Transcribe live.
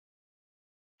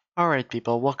Alright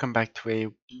people, welcome back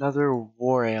to another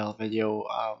Warale video.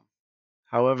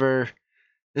 However,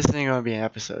 this isn't going to be an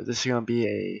episode, this is going to be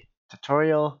a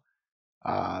tutorial.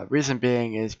 Reason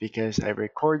being is because I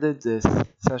recorded this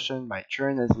session, my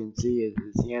turn, as you can see, it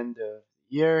is the end of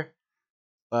the year.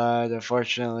 But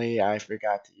unfortunately, I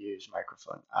forgot to use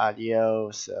microphone audio,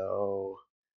 so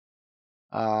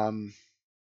could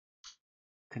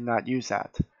not use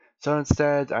that. So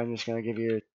instead, I'm just going to give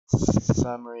you a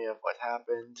summary of what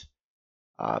happened.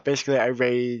 Basically, I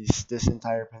raised this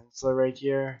entire peninsula right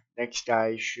here. Next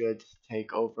guy should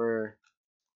take over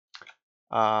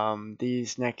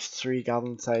these next 3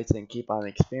 goblin sites and keep on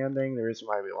expanding. The reason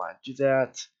why we want to do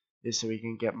that is so we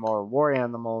can get more war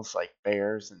animals like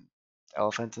bears and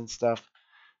elephants and stuff.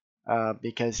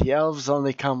 Because the elves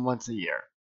only come once a year.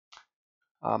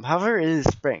 However, it is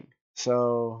spring,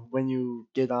 so when you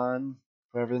get on,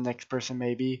 whoever the next person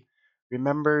may be,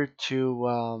 remember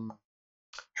to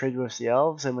trade with the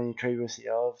elves, and when you trade with the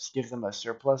elves, give them a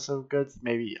surplus of goods.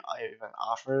 Maybe even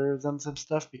offer them some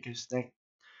stuff, because the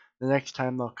next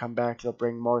time they'll come back, they'll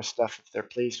bring more stuff if they're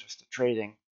pleased with the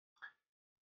trading.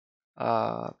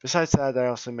 Besides that, I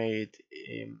also made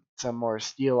some more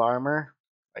steel armor,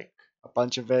 like a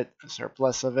bunch of it, a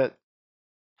surplus of it.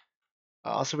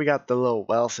 Also, we got the little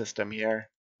well system here.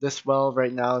 This well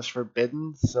right now is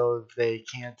forbidden, so they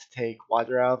can't take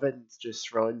water out of it and just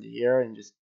throw it in the air and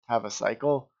just have a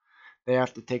cycle. They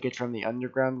have to take it from the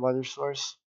underground water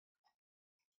source.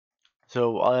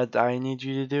 So all that I need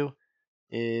you to do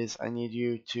is I need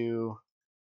you to,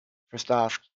 first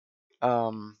off,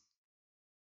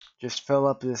 just fill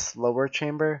up this lower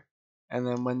chamber, and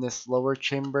then when this lower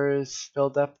chamber is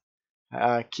filled up,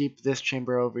 keep this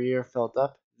chamber over here filled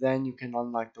up. Then you can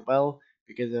unlock the well,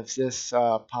 because if this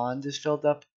pond is filled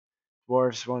up,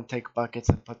 dwarves won't take buckets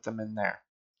and put them in there.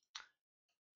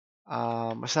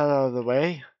 With that out of the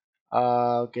way,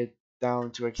 I'll get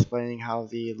down to explaining how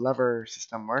the lever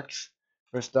system works.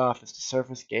 First off is the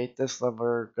surface gate. This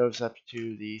lever goes up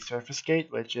to the surface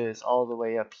gate, which is all the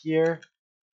way up here.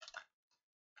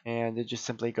 And it just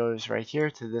simply goes right here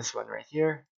to this one right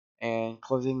here. And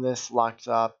closing this locks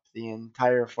up the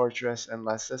entire fortress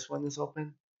unless this one is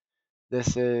open.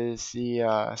 This is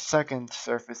the second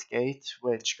surface gate,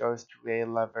 which goes to a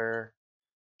lever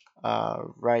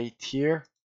right here.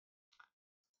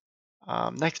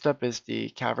 Next up is the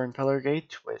cavern pillar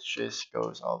gate, which just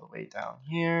goes all the way down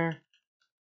here.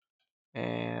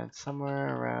 And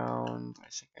somewhere around, I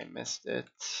think I missed it,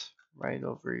 right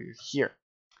over here.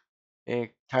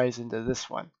 It ties into this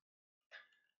one.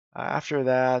 After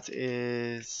that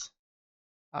is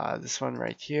this one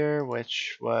right here,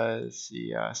 which was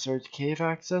the third cave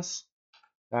access.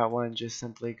 That one just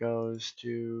simply goes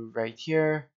to right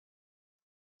here.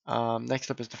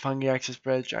 Next up is the fungi access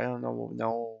bridge. I don't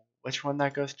know which one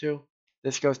that goes to.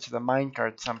 This goes to the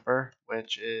minecart sumper,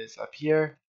 which is up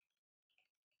here.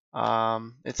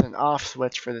 It's an off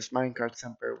switch for this minecart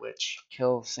sumper, which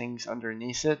kills things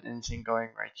underneath it, and anything going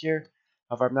right here.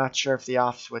 However, I'm not sure if the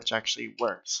off switch actually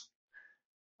works.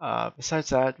 Besides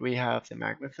that, we have the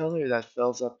magma filler that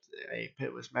fills up a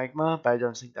pit with magma, but I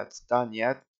don't think that's done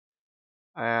yet.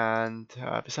 And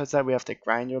besides that, we have the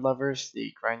grinder levers.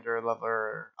 The grinder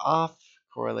lever off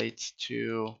correlates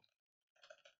to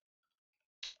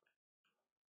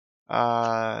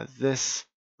this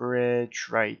bridge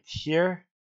right here.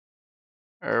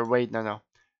 Or wait, no.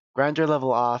 Grinder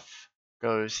level off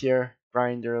goes here.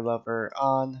 Grinder lever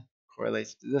on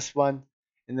correlates to this one.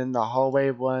 And then the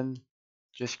hallway one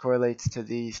just correlates to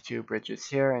these 2 bridges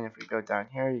here. And if we go down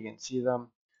here, you can see them.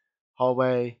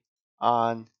 Hallway,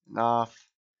 on, and off.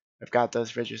 I've got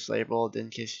those bridges labeled in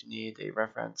case you need a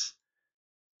reference.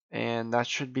 And that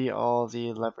should be all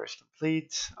the levers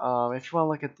complete. If you want to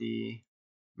look at the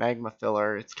magma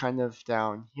filler, it's kind of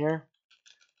down here.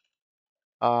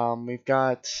 We've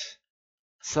got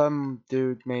some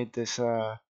dude made this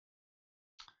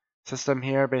system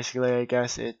here. Basically, I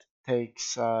guess it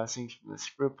takes things from the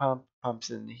screw pump,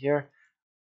 pumps it in here,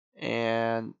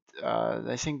 and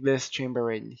I think this chamber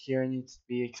right in here needs to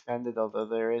be expanded, although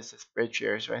there is this bridge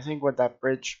here. So I think what that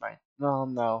bridge might,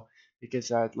 no, because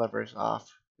that lever is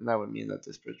off, and that would mean that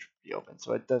this bridge would be open.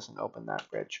 So it doesn't open that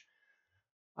bridge.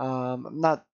 I'm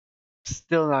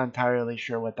still not entirely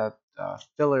sure what that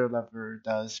filler lever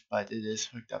does, but it is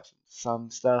hooked up to some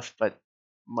stuff. But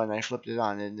when I flipped it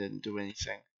on, it didn't do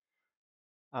anything.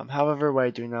 However, what I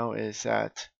do know is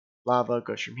that lava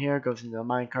goes from here, goes into the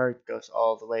minecart, goes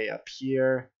all the way up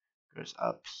here, goes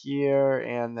up here,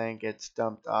 and then gets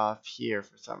dumped off here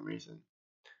for some reason.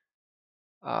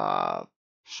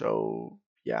 So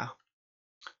yeah.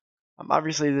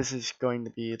 Obviously this is going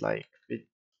to be like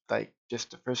like just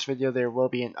the first video. There will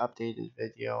be an updated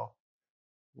video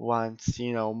once,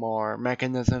 more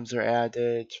mechanisms are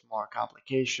added, more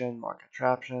complication, more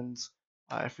contraptions.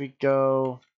 If we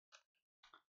go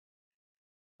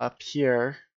up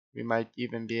here, we might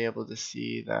even be able to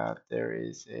see that there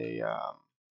is a,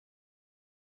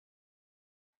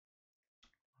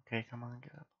 okay, come on,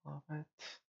 get up a little bit.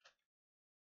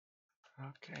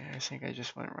 Okay, I think I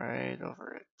just went right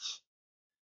over it.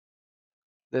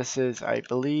 This is, I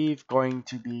believe, going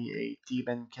to be a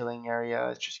demon killing area.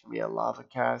 It's just going to be a lava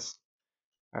cast.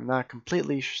 I'm not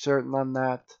completely certain on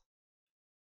that.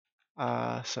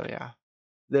 So yeah.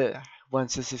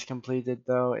 Once this is completed,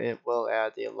 though, it will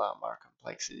add a lot more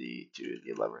complexity to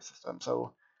the lever system.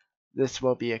 So this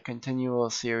will be a continual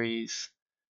series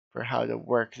for how to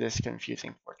work this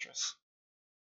confusing fortress.